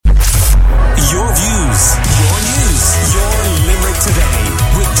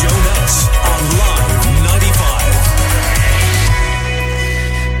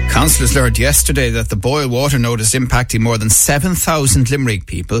Councillors learned yesterday that the boil water notice impacting more than 7,000 Limerick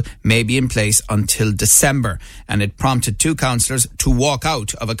people may be in place until December, and it prompted two councillors to walk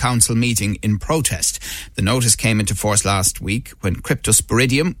out of a council meeting in protest. The notice came into force last week when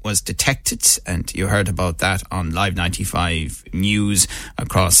cryptosporidium was detected, and you heard about that on Live 95 News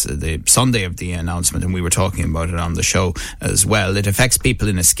across the Sunday of the announcement, and we were talking about it on the show as well. It affects people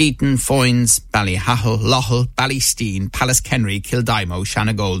in Askeaton, Foynes, Ballyhahill, Lochel, Ballysteen, Pallaskenry, Kildimo,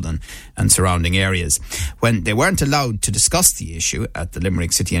 Shanagolden and surrounding areas. When they weren't allowed to discuss the issue at the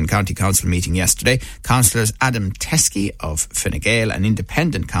Limerick City and County Council meeting yesterday, councillors Adam Teskey of Fine Gael and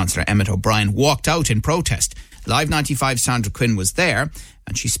independent councillor Emmett O'Brien walked out in protest. Live 95's Sandra Quinn was there,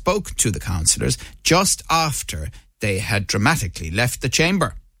 and she spoke to the councillors just after they had dramatically left the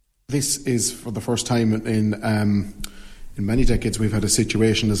chamber. This is for the first time in many decades we've had a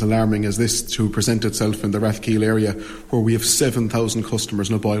situation as alarming as this to present itself in the Rathkeil area, where we have 7,000 customers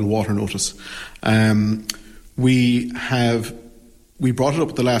in a boil water notice. We brought it up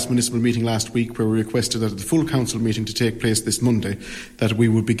at the last municipal meeting last week, where we requested that at the full council meeting to take place this Monday, that we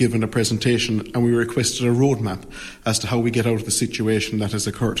would be given a presentation, and we requested a roadmap as to how we get out of the situation that has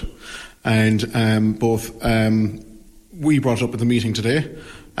occurred. And we brought it up at the meeting today,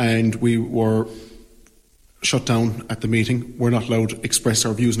 and we were shut down at the meeting. We're not allowed to express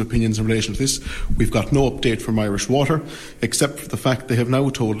our views and opinions in relation to this. We've got no update from Irish Water, except for the fact they have now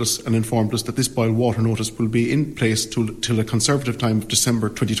told us and informed us that this boil water notice will be in place till a conservative time of December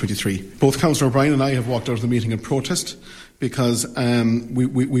 2023. Both Councillor O'Brien and I have walked out of the meeting in protest because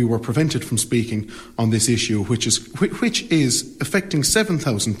we were prevented from speaking on this issue, which is affecting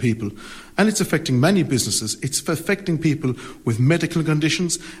 7,000 people, and it's affecting many businesses. It's affecting people with medical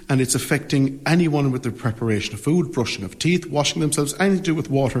conditions, and it's affecting anyone with the preparation of food, brushing of teeth, washing themselves, anything to do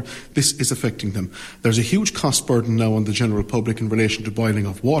with water. This is affecting them. There's a huge cost burden now on the general public in relation to boiling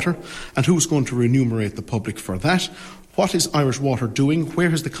of water, and who's going to remunerate the public for that? What is Irish Water doing? Where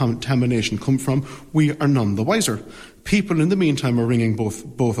has the contamination come from? We are none the wiser. People in the meantime are ringing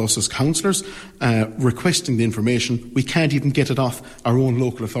both us as councillors, requesting the information. We can't even get it off our own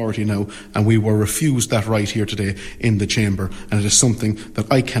local authority now, and we were refused that right here today in the chamber, and it is something that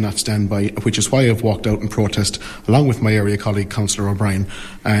I cannot stand by, which is why I've walked out in protest along with my area colleague Councillor O'Brien,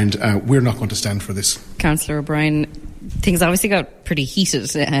 and we're not going to stand for this. Councillor O'Brien, things obviously got pretty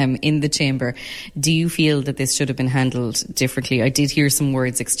heated in the chamber. Do you feel that this should have been handled differently? I did hear some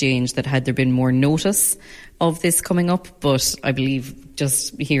words exchanged that had there been more notice of this coming up, but I believe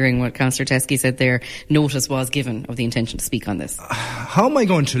just hearing what Councillor Teskey said there, notice was given of the intention to speak on this. How am I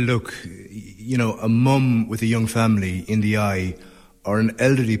going to look, a mum with a young family in the eye, or an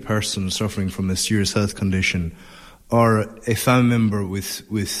elderly person suffering from a serious health condition, or a family member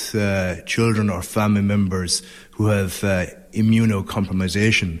with children or family members who have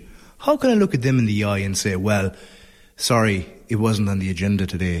immunocompromisation? How can I look at them in the eye and say, well, sorry, it wasn't on the agenda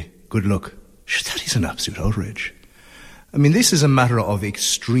today, good luck? That is an absolute outrage. I mean, this is a matter of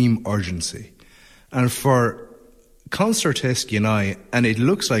extreme urgency. And for Councillor Teskey and I, and it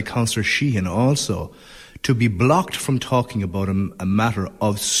looks like Councillor Sheehan also, to be blocked from talking about a matter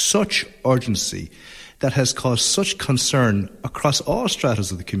of such urgency that has caused such concern across all stratas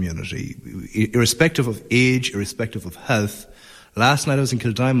of the community, irrespective of age, irrespective of health. Last night I was in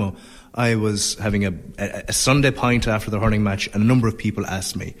Kildimo. I was having a Sunday pint after the hurling match, and a number of people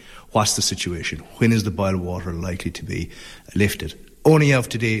asked me, what's the situation? When is the boil water likely to be lifted? Only of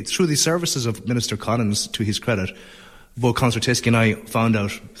today, through the services of Minister Collins, to his credit, both Councillor Teskey and I found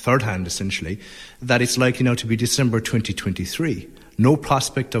out third hand, essentially, that it's likely now to be December 2023. No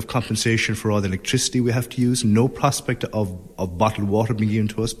prospect of compensation for all the electricity we have to use, no prospect of bottled water being given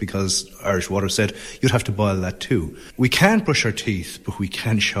to us, because Irish Water said you'd have to boil that too. We can't brush our teeth, but we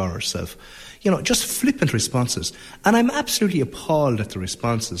can shower ourselves. Just flippant responses. And I'm absolutely appalled at the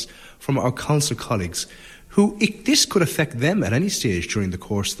responses from our council colleagues who, this could affect them at any stage during the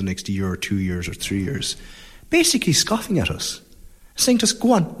course of the next year or 2 years or 3 years, basically scoffing at us, saying to us,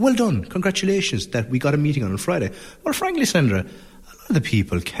 go on, well done, congratulations that we got a meeting on Friday. Well, frankly, Sandra, the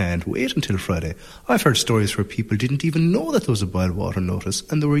people can't wait until Friday. I've heard stories where people didn't even know that there was a boil water notice,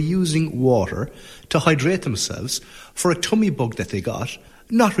 and they were using water to hydrate themselves for a tummy bug that they got,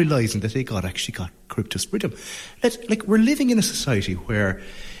 not realising that they actually got cryptosporidium. We're living in a society where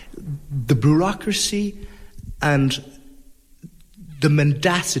the bureaucracy and the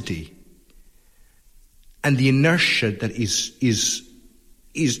mendacity and the inertia that is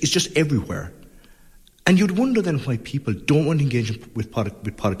just everywhere. And you'd wonder then why people don't want to engage with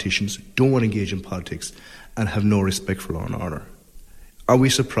politicians, don't want to engage in politics, and have no respect for law and order. Are we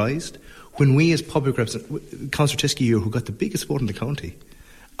surprised when we as public representatives, Councillor Teskey here, who got the biggest vote in the county,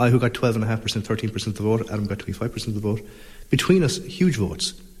 I, who got 12.5%, 13% of the vote, Adam got 25% of the vote. Between us, huge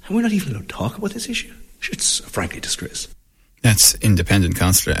votes. And we're not even allowed to talk about this issue. It's frankly a disgrace. That's independent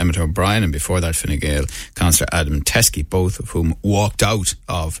councillor Emmett O'Brien, and before that Fine Gael councillor Adam Teskey, both of whom walked out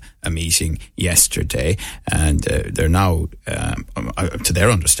of a meeting yesterday, and they're now, to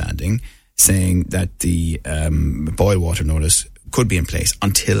their understanding, saying that the boil water notice could be in place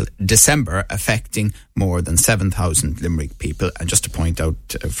until December, affecting more than 7,000 Limerick people. And just to point out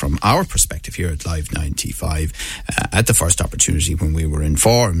from our perspective here at Live 95, at the first opportunity when we were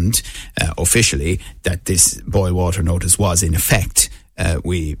informed officially that this boil water notice was in effect,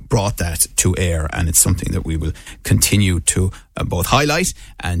 we brought that to air, and it's something that we will continue to both highlight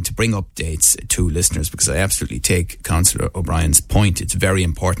and to bring updates to listeners, because I absolutely take Councillor O'Brien's point. It's very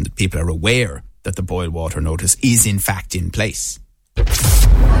important that people are aware that the boil water notice is in fact in place.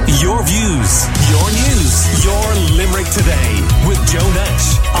 Your views, your news, your Limerick Today with Joe Nash.